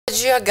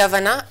Wajir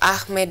Governor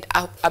Ahmed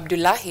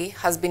Abdullahi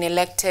has been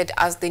elected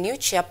as the new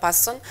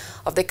chairperson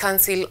of the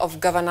Council of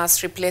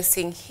Governors,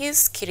 replacing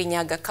his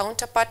Kirinyaga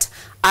counterpart,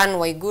 Anne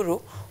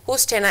Waiguru,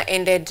 whose tenure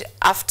ended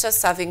after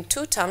serving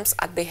 2 terms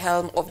at the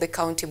helm of the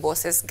County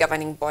Bosses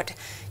Governing Board.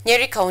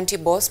 Nyeri County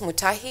Boss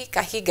Mutahi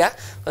Kahiga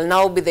will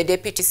now be the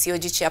Deputy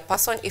COG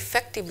chairperson,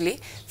 effectively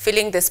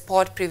filling the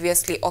spot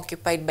previously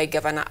occupied by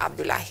Governor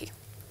Abdullahi.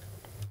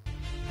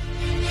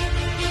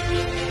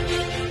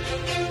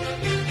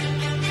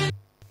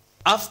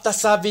 After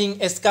serving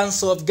as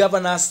Council of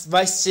Governors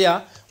Vice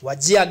Chair,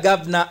 Wajir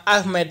Governor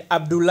Ahmed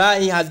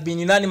Abdullahi has been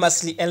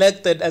unanimously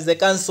elected as the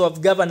Council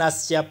of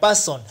Governors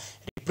Chairperson,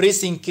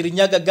 replacing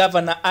Kirinyaga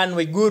Governor Anne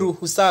Waiguru,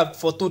 who served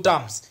for 2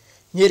 terms.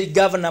 Nyeri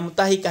Governor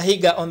Mutahi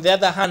Kahiga, on the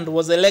other hand,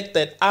 was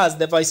elected as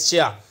the Vice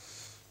Chair.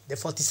 The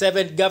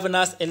 47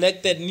 governors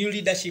elected new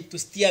leadership to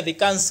steer the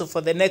council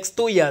for the next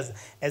 2 years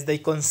as they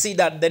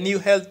considered the new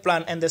health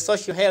plan and the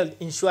social health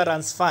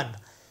insurance fund.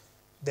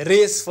 The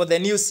race for the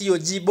new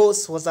COG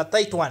boss was a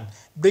tight one,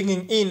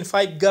 bringing in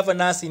 5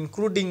 governors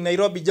including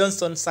Nairobi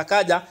Johnson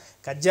Sakaja,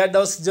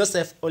 Kajiado's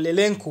Joseph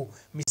Olelenku,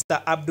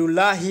 Mr.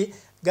 Abdullahi,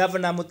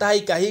 Governor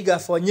Mutahi Kahiga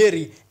for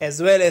Nyeri,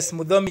 as well as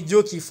Mudhomi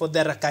Juki for the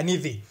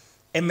Rakanithi.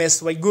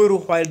 MS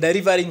Waiguru, while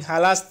delivering her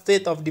last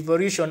State of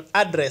Devolution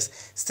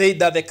address, said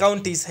that the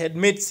counties had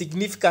made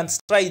significant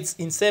strides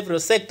in several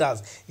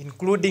sectors,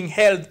 including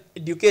health,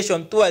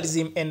 education,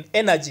 tourism, and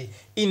energy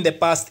in the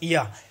past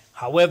year.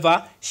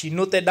 However, she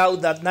noted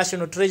out that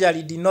National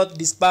Treasury did not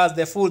disburse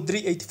the full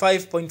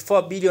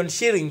 385.4 billion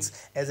shillings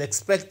as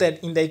expected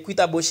in the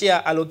equitable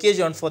share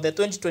allocation for the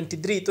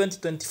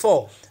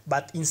 2023-2024,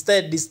 but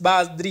instead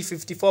disbursed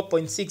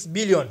 354.6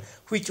 billion,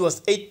 which was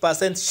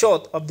 8%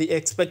 short of the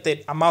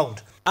expected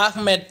amount.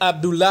 Ahmed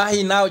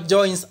Abdullahi now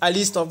joins a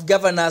list of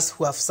governors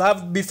who have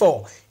served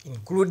before,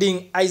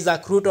 including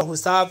Isaac Ruto, who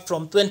served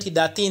from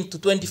 2013 to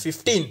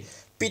 2015,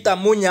 Peter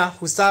Munya,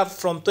 who served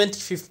from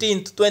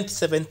 2015 to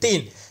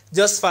 2017,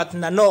 Josephat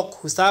Nanok,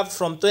 who served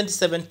from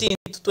 2017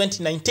 to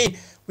 2019,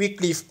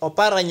 Wycliffe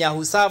Oparanya,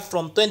 who served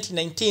from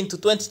 2019 to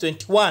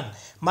 2021,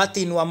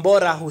 Martin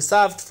Wambora, who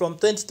served from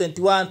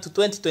 2021 to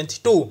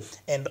 2022,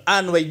 and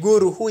Anne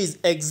Waiguru, who is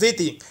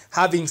exiting,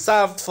 having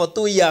served for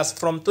 2 years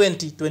from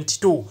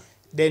 2022.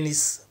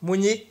 Dennis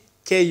Munyi,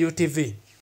 KUTV.